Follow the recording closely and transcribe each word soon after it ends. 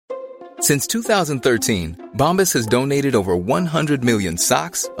Since 2013, Bombas has donated over 100 million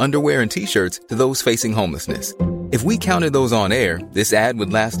socks, underwear, and T-shirts to those facing homelessness. If we counted those on air, this ad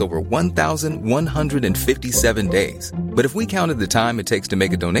would last over 1,157 days. But if we counted the time it takes to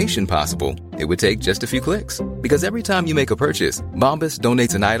make a donation possible, it would take just a few clicks. Because every time you make a purchase, Bombas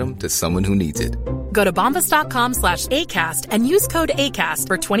donates an item to someone who needs it. Go to bombas.com/ACAST and use code ACAST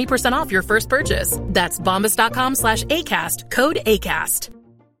for 20% off your first purchase. That's bombas.com/ACAST, code ACAST.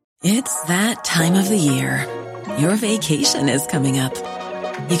 It's that time of the year. Your vacation is coming up.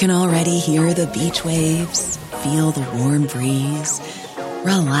 You can already hear the beach waves, feel the warm breeze,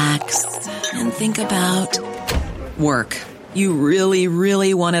 relax, and think about work. You really,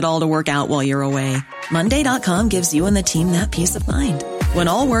 really want it all to work out while you're away. Monday.com gives you and the team that peace of mind. When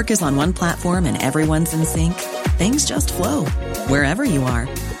all work is on one platform and everyone's in sync, things just flow. Wherever you are,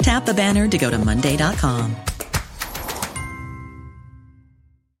 tap the banner to go to Monday.com.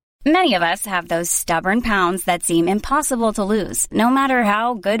 Many of us have those stubborn pounds that seem impossible to lose, no matter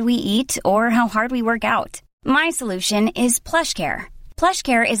how good we eat or how hard we work out. My solution is PlushCare.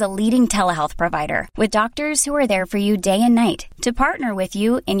 PlushCare is a leading telehealth provider with doctors who are there for you day and night to partner with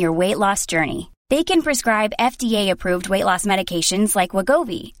you in your weight loss journey. They can prescribe FDA-approved weight loss medications like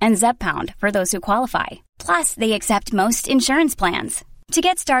Wegovy and Zepbound for those who qualify. Plus, they accept most insurance plans. To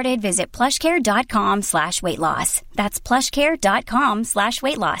get started, visit plushcare.com/weightloss. That's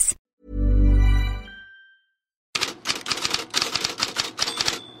plushcare.com/weightloss.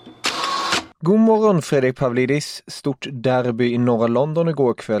 God morgon Fredrik Pavlidis. Stort derby i norra London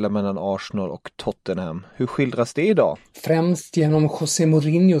igår kväll mellan Arsenal och Tottenham. Hur skildras det idag? Främst genom José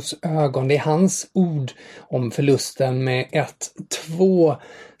Mourinhos ögon. Det är hans ord om förlusten med 1-2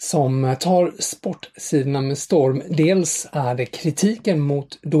 som tar sportsidorna med storm. Dels är det kritiken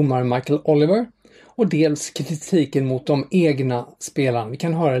mot domare Michael Oliver och dels kritiken mot de egna spelarna. Vi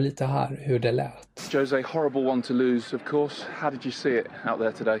kan höra lite här hur det lät. Jose, horrible one to lose, of course. How did you see it out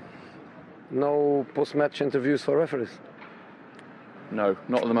there today? No post-match interviews for referees? No,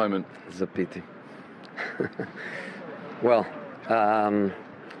 not at the moment. It's a pity. Well,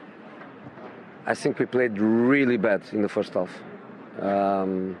 I think we played really bad in the first half.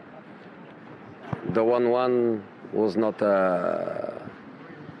 The 1-1 was not a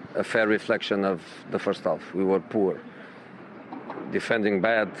fair reflection of the first half. We were poor. Defending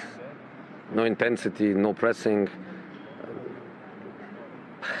bad, no intensity, no pressing.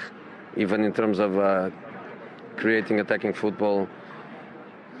 Even in terms of creating attacking football,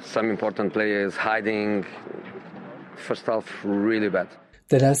 some important players hiding. First half really bad.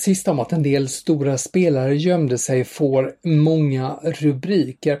 Det där sista om att en del stora spelare gömde sig får många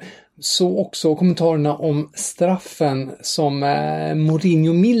rubriker. Så också kommentarerna om straffen som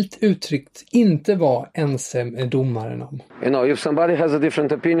Mourinho milt uttryckt inte var ense med domaren om. You know, if somebody has a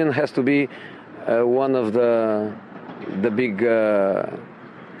different opinion, it has to be one of the big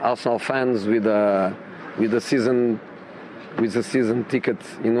Arsenal fans with a season ticket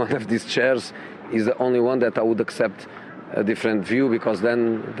in one of these chairs is the only one that I would accept a different view, because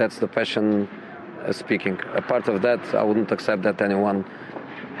then that's the passion speaking. A part of that, I wouldn't accept that anyone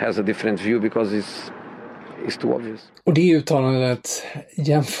has a different view because it's too obvious. Och det uttalandet,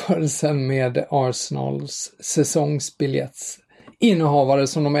 jämförelsen med Arsenals säsongsbiljettsinnehavare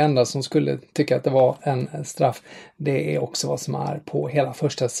som de enda som skulle tycka att det var en straff, det är också vad som är på hela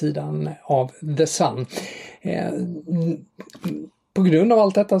första sidan av The Sun. På grund av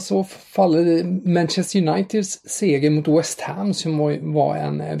allt detta så faller Manchester Uniteds seger mot West Ham, som var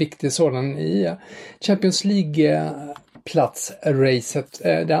en viktig sådan i Champions League-platsracet.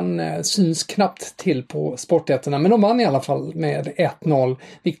 Den syns knappt till på sporträtterna, men de vann i alla fall med 1-0.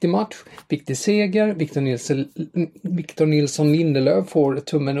 Viktig match, viktig seger. Victor Nilsson Lindelöf får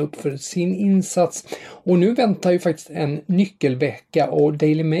tummen upp för sin insats. Och nu väntar ju faktiskt en nyckelvecka, och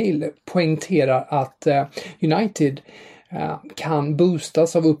Daily Mail poängterar att United kan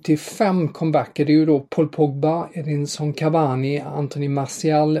boostas av upp till 5 comebacker. Det är ju då Paul Pogba, Edinson Cavani, Anthony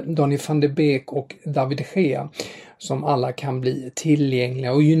Martial, Donny van de Beek och David de Gea som alla kan bli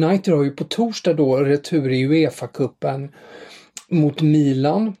tillgängliga. Och United har ju på torsdag då retur i UEFA-cupen mot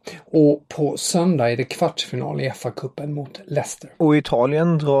Milan, och på söndag är det kvartsfinal i FA-cupen mot Leicester. Och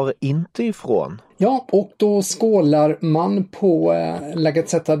Italien drar inte ifrån. Ja, och då skålar man på La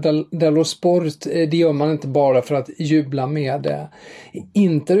Gazzetta dello Sport. Det gör man inte bara för att jubla med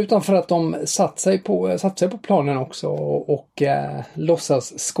Inter, utan för att de satt sig på planen också och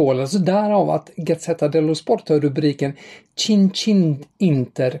låtsas skåla. Så därav att Gazzetta dello Sport har rubriken Cin Cin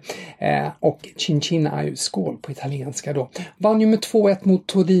Inter, och Cin Cin är ju skål på italienska då. Vann ju med 2-1 mot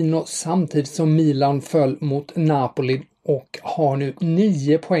Torino samtidigt som Milan föll mot Napoli. och har nu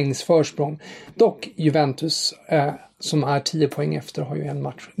 9 poängs försprång. Dock Juventus som är 10 poäng efter har ju en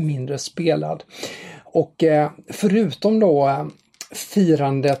match mindre spelad. Och förutom då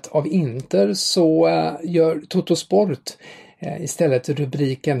firandet av Inter så gör Tuttosport istället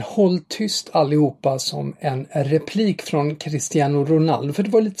rubriken "Håll tyst allihopa" som en replik från Cristiano Ronaldo. För det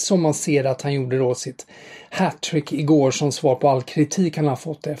var lite som man ser att han gjorde då sitt hattrick igår som svar på all kritik han har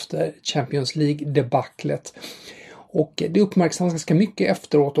fått efter Champions League-debaclet. Och det uppmärksammas ganska mycket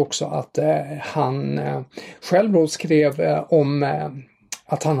efteråt också att han själv då skrev om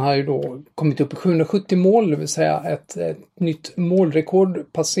att han har ju då kommit upp i 770 mål, det vill säga ett nytt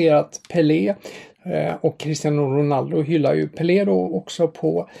målrekord, passerat Pelé. Och Cristiano Ronaldo hyllar ju Pelé då också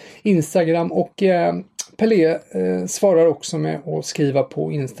på Instagram, och Pelé svarar också med att skriva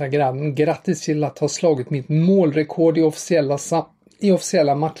på Instagram: "Grattis till att ha slagit mitt målrekord i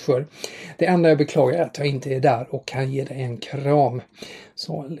officiella matcher. Det enda jag beklagar är att jag inte är där och kan ge dig en kram."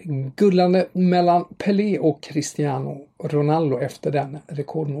 Så gullande mellan Pelé och Cristiano Ronaldo efter den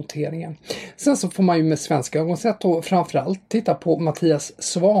rekordnoteringen. Sen så får man ju med svenska ögon sett och framförallt titta på Mattias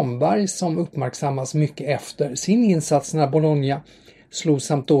Svanberg som uppmärksammas mycket efter sin insats när Bologna slog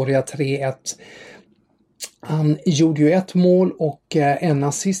Sampdoria 3-1. Han gjorde ju ett mål och en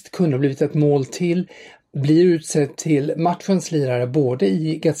assist, kunde ha blivit ett mål till. Blir utsedd till matchens lirare både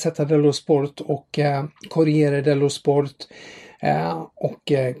i Gazzetta dello Sport och Corriere dello Sport.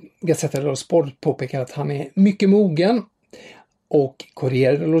 Och Gazzetta dello Sport påpekar att han är mycket mogen, och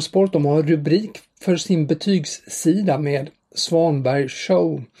Corriere dello Sport, de har rubrik för sin betygssida med Svanberg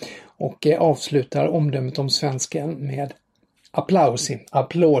Show och avslutar omdömet om svensken med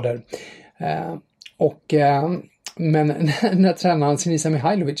applåder. Men när tränaren Sinisa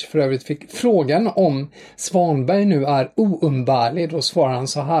Mihajlovic för övrigt fick frågan om Svanberg nu är oumbärlig, då svarar han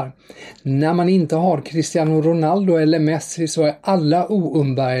så här: "När man inte har Cristiano Ronaldo eller Messi så är alla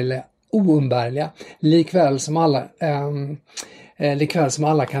oumbärliga likväl som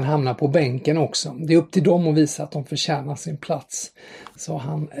alla kan hamna på bänken också. Det är upp till dem att visa att de förtjänar sin plats." Så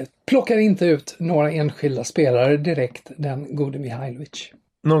han plockar inte ut några enskilda spelare direkt, den gode Mihajlovic.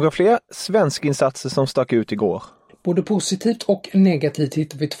 Några fler svenskinsatser som stack ut igår? Både positivt och negativt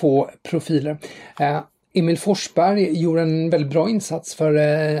hittar vi 2 profiler. Emil Forsberg gjorde en väldigt bra insats för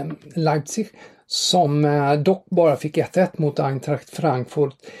Leipzig, som dock bara fick 1-1 mot Eintracht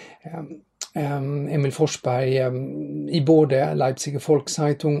Frankfurt. Emil Forsberg i både Leipziger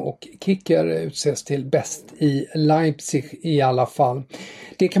Volkszeitung och Kicker utses till bäst i Leipzig i alla fall.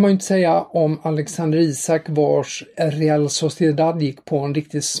 Det kan man ju inte säga om Alexander Isak, vars Real Sociedad gick på en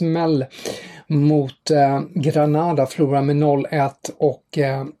riktig smäll mot Granada, förlorade med 0-1, och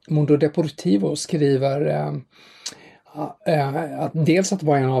Mundo Deportivo skriver att dels att det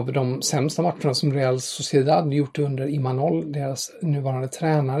var en av de sämsta matcherna som Real Sociedad gjort under Imanol, deras nuvarande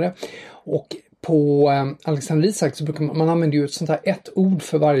tränare. Och på Alexander Isak så brukar man använda ju ett sånt här ett ord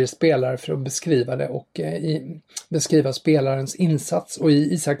för varje spelare för att beskriva det och beskriva spelarens insats, och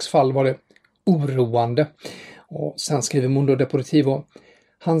i Isaks fall var det oroande. Och sen skriver Mundo Deportivo: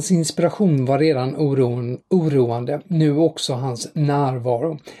 "Hans inspiration var redan oroande, nu också hans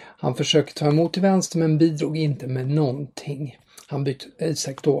närvaro. Han försökte ta emot till vänster men bidrog inte med någonting."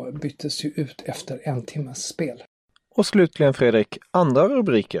 Isak då byttes ju ut efter 1 timmes spel. Och slutligen Fredrik, andra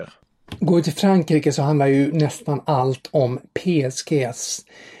rubriker? Går vi till Frankrike så handlar ju nästan allt om PSGs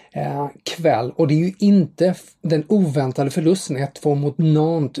kväll, och det är ju inte den oväntade förlusten 1-2 mot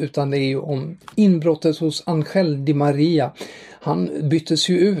Nantes, utan det är ju om inbrottet hos Angel Di Maria. Han byttes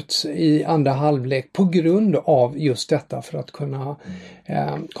ju ut i andra halvlek på grund av just detta, för att kunna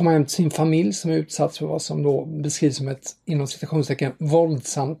komma hem till sin familj som är utsatt för vad som då beskrivs som ett, inom citationstecken,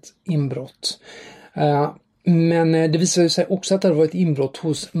 våldsamt inbrott. Men det visade sig också att det var ett inbrott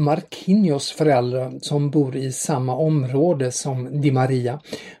hos Marquinhos föräldrar som bor i samma område som Di Maria.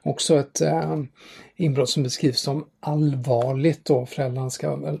 Också ett inbrott som beskrivs som allvarligt då. Föräldrarna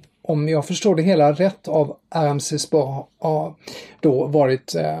ska väl, om jag förstår det hela rätt av RMC Spa, då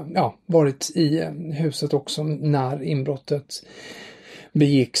varit i huset också när inbrottet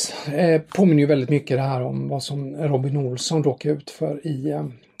begicks. Påminner ju väldigt mycket det här om vad som Robin Olsson råkade ut för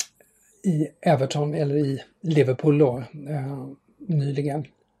i Everton eller i Liverpool då, nyligen.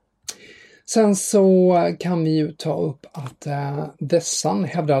 Sen så kan vi ju ta upp att The Sun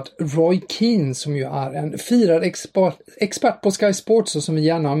hävdar att Roy Keane, som ju är en firad expert på Sky Sports och som vi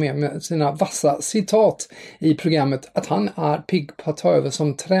gärna har med sina vassa citat i programmet, att han är pigg på att ta över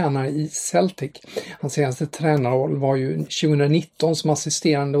som tränare i Celtic. Hans senaste tränarroll var ju 2019 som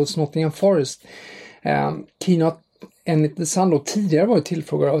assisterande hos Nottingham Forest. Keane har enligt The Sun då tidigare varit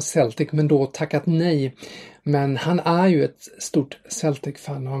tillfrågad av Celtic men då tackat nej. Men han är ju ett stort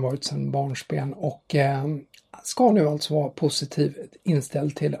Celtic-fan och har varit sedan barnsben och ska nu alltså vara positivt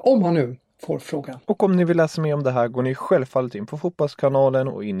inställd till om han nu får frågan. Och om ni vill läsa mer om det här går ni självfallet in på Fotbollskanalen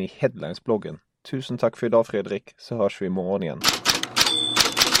och in i Headlines-bloggen. Tusen tack för idag Fredrik, så hörs vi imorgon igen.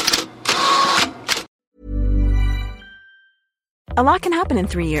 A lot can happen in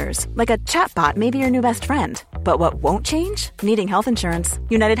 3 years, like a chatbot may be your new best friend. But what won't change? Needing health insurance.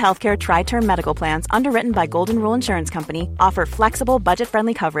 United Healthcare Tri-Term Medical Plans, underwritten by Golden Rule Insurance Company, offer flexible,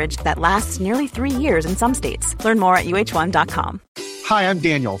 budget-friendly coverage that lasts nearly 3 years in some states. Learn more at uh1.com. Hi, I'm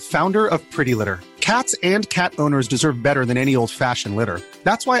Daniel, founder of Pretty Litter. Cats and cat owners deserve better than any old-fashioned litter.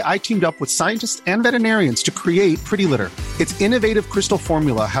 That's why I teamed up with scientists and veterinarians to create Pretty Litter. Its innovative crystal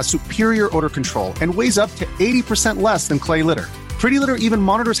formula has superior odor control and weighs up to 80% less than clay litter. Pretty Litter even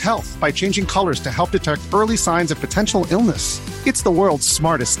monitors health by changing colors to help detect early signs of potential illness. It's the world's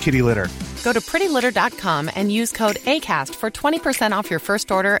smartest kitty litter. Go to prettylitter.com and use code ACAST for 20% off your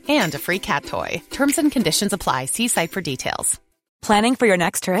first order and a free cat toy. Terms and conditions apply. See site for details. Planning for your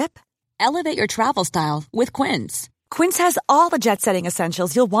next trip? Elevate your travel style with Quince. Quince has all the jet-setting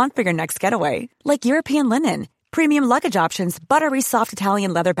essentials you'll want for your next getaway, like European linen, premium luggage options, buttery soft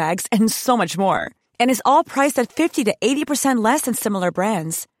Italian leather bags, and so much more. And is all priced at 50 to 80% less than similar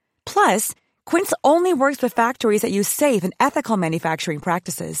brands. Plus, Quince only works with factories that use safe and ethical manufacturing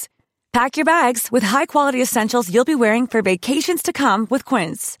practices. Pack your bags with high-quality essentials you'll be wearing for vacations to come with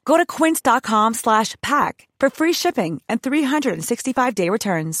Quince. Go to quince.com/pack for free shipping and 365-day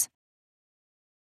returns.